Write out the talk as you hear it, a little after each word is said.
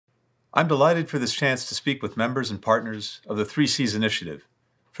I'm delighted for this chance to speak with members and partners of the 3Cs Initiative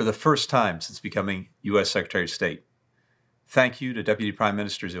for the first time since becoming U.S. Secretary of State. Thank you to Deputy Prime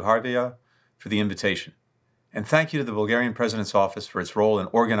Minister Zhuharvia for the invitation, and thank you to the Bulgarian President's Office for its role in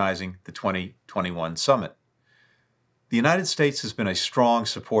organizing the 2021 summit. The United States has been a strong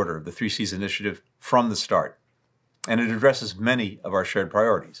supporter of the 3Cs Initiative from the start, and it addresses many of our shared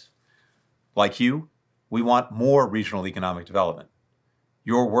priorities. Like you, we want more regional economic development.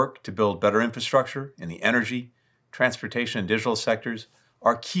 Your work to build better infrastructure in the energy, transportation, and digital sectors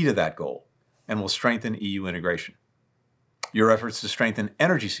are key to that goal and will strengthen EU integration. Your efforts to strengthen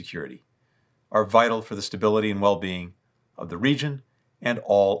energy security are vital for the stability and well-being of the region and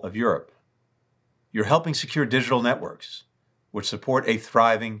all of Europe. You're helping secure digital networks, which support a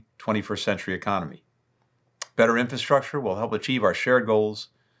thriving 21st century economy. Better infrastructure will help achieve our shared goals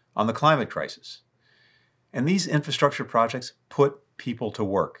on the climate crisis. And these infrastructure projects put people to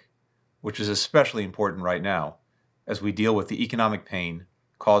work, which is especially important right now as we deal with the economic pain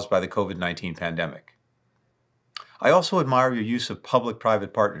caused by the COVID-19 pandemic. I also admire your use of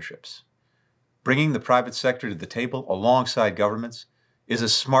public-private partnerships. Bringing the private sector to the table alongside governments is a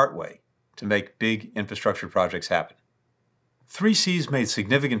smart way to make big infrastructure projects happen. 3Cs made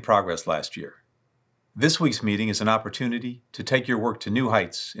significant progress last year. This week's meeting is an opportunity to take your work to new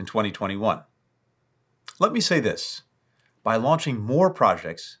heights in 2021. Let me say this. By launching more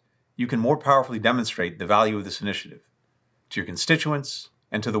projects, you can more powerfully demonstrate the value of this initiative to your constituents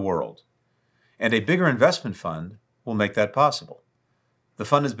and to the world. And a bigger investment fund will make that possible. The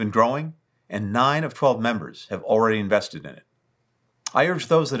fund has been growing, and 9 of 12 members have already invested in it. I urge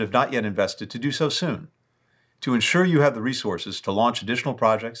those that have not yet invested to do so soon, to ensure you have the resources to launch additional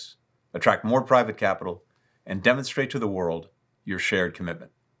projects, attract more private capital, and demonstrate to the world your shared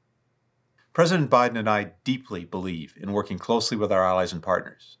commitment. President Biden and I deeply believe in working closely with our allies and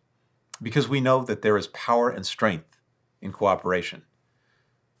partners because we know that there is power and strength in cooperation.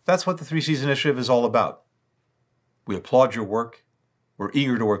 That's what the 3Cs Initiative is all about. We applaud your work. We're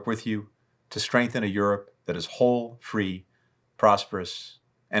eager to work with you to strengthen a Europe that is whole, free, prosperous,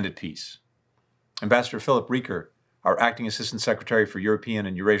 and at peace. Ambassador Philip Rieker, our Acting Assistant Secretary for European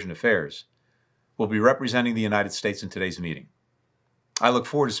and Eurasian Affairs, will be representing the United States in today's meeting. I look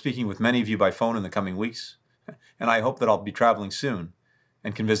forward to speaking with many of you by phone in the coming weeks, and I hope that I'll be traveling soon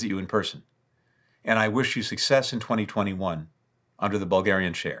and can visit you in person. And I wish you success in 2021 under the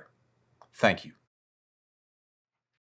Bulgarian chair. Thank you.